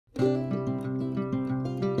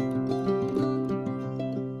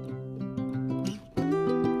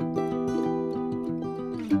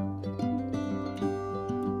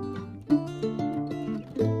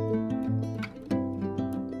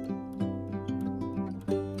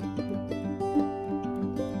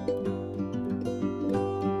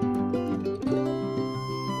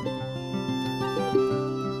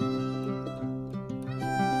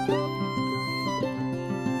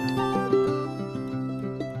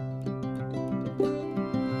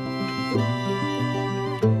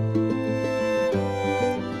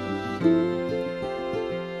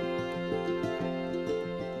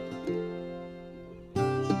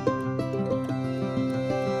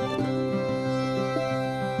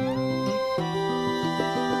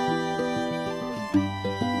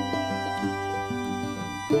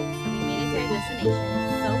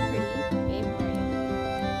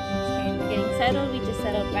We just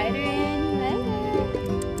settled right in.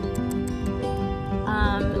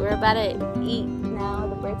 We're about to eat now.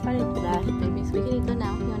 The birds started to dash, baby, so we can eat them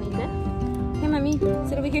now. You want to eat them? Here, mommy,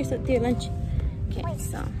 sit over here with your lunch. Okay,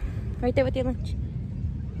 so right there with your lunch.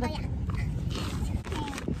 Look.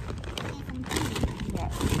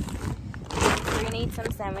 Yes. We're gonna eat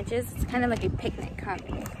some sandwiches. It's kind of like a picnic, huh?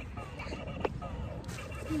 Yeah.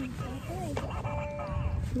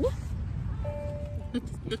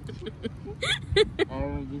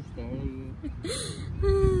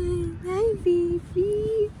 Hi,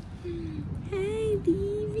 baby. Hi,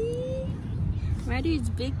 baby. Ryder's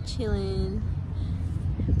big chillin'.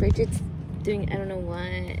 Bridget's doing I don't know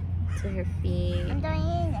what to her feet. I'm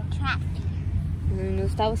doing the trap.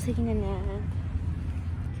 Gustavo's taking a nap.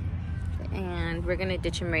 And we're gonna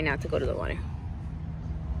ditch him right now to go to the water.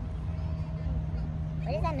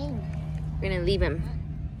 What does that mean? We're gonna leave him.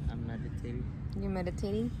 I'm meditating. You're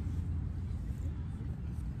meditating?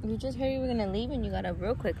 You just heard you were gonna leave and you got up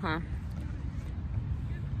real quick, huh?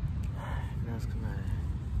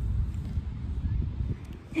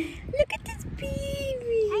 Look at this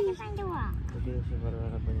baby! I can find the rock.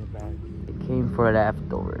 It came for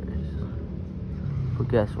leftovers. But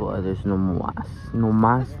guess what? There's no mas. No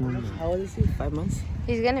mas, no mas. How old is he? 5 months?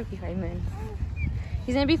 He's gonna be 5 months.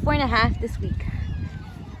 He's gonna be 4.5 this week.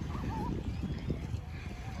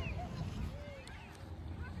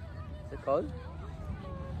 Is it cold?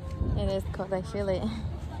 It is cold, I feel it.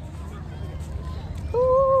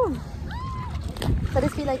 Ooh! What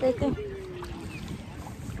does it feel like right there?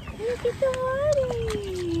 Look at the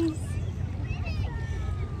waters!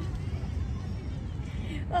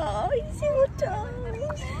 Oh, he's so tall!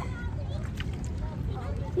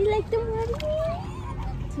 You like the water?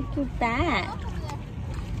 Look at that!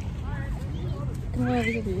 Come over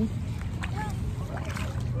here, baby.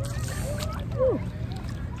 Ooh.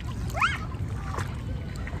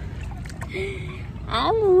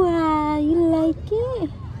 Amwa, you like it?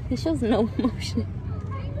 He shows no emotion.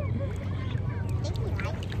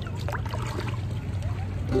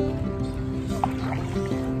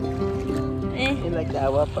 You like the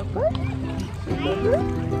awa, Papa?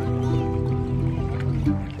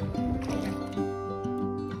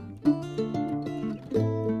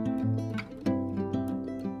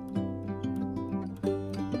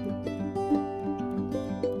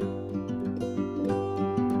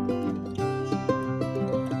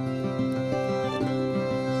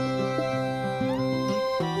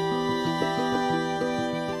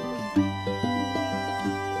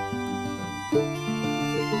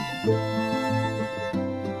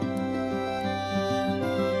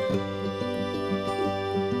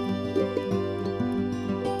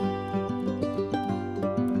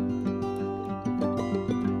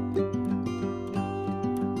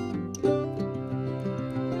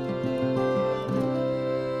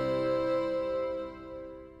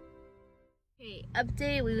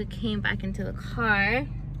 Update, we came back into the car.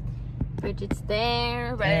 Bridget's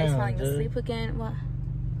there. Ryder's falling asleep again. What?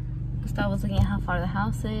 Gustavo's looking at how far the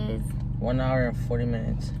house is. 1 hour and 40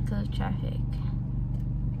 minutes. Because of traffic.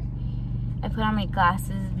 I put on my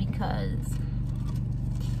glasses because...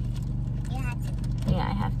 Yeah,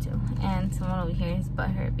 I have to. And someone over here is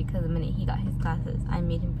butthurt because the minute he got his glasses, I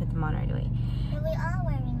made him put them on right away. But we are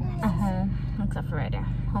wearing glasses. Except for Ryder.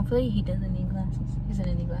 Hopefully he doesn't need glasses. He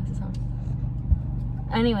doesn't need glasses, huh?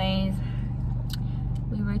 Anyways,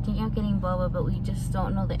 we were thinking of getting boba, but we just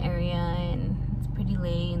don't know the area and it's pretty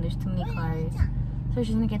late and there's too many cars. So we're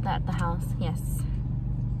just gonna get that at the house. Yes.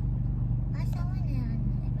 I saw one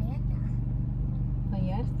in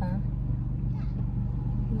Vallarta.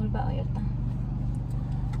 What about Vallarta?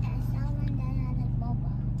 I saw one that had a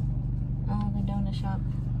boba. Oh, the donut shop.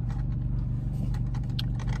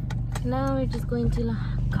 So now we're just going to La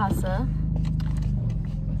Casa.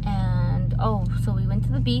 Oh, so we went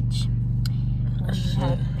to the beach. We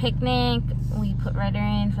had a picnic. We put Rudder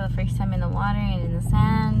in for the first time in the water and in the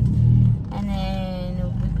sand. And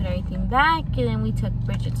then we put everything back. And then we took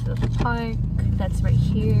Bridget to the park. That's right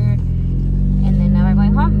here. And then now we're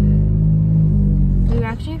going home. We were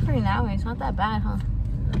actually here for an hour. It's not that bad, huh?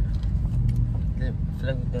 I feel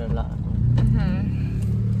like we did a lot.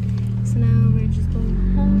 So now we're just going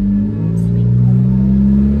home. Sweet home.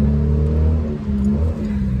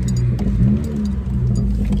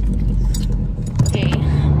 Okay,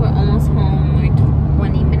 we're almost home. We're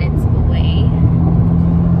 20 minutes away.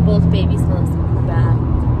 Both babies fell asleep in the back.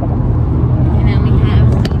 And now we have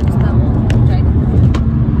Steve's double driving home.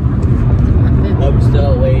 I'm still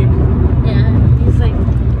awake. Yeah, he's like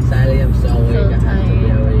Sadly, I'm still awake. so I have to be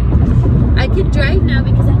tired. awake. I could drive now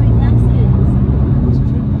because I have my glasses.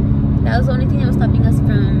 That was the only thing that was stopping us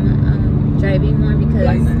from driving more because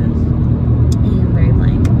I am very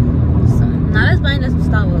blind. So not as blind as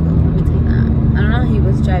Gustavo though, let me tell you that. I don't know how he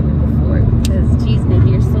was driving before because geez baby,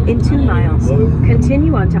 you're so In 2 blind. miles,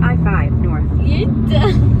 continue on to I-5 north. You're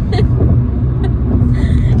done.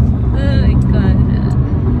 Oh my god.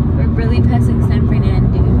 We're really passing San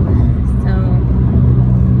Fernando. So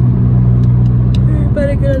we're about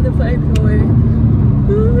to get on the 5-door.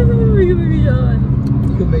 Oh my god.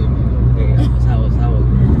 You made me. Hey, how was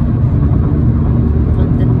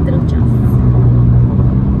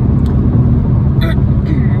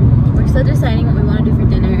We're still deciding what we want to do for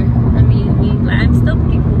dinner. I mean, I'm still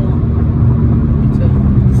pretty full.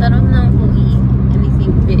 So I don't know if we'll eat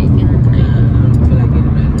anything big in the night. I don't feel like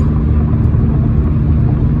eating right now.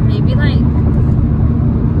 Maybe like,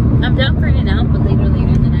 I'm down for In-N-Out, but later in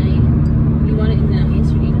the night. You wanted In-N-Out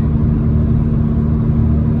yesterday?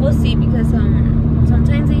 We'll see because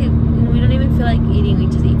sometimes we don't even feel like eating. We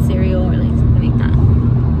just eat cereal or like something like that.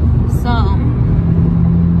 So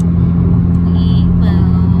we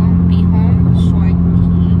will be home shortly.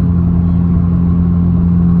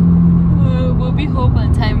 We'll be home by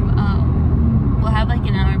the time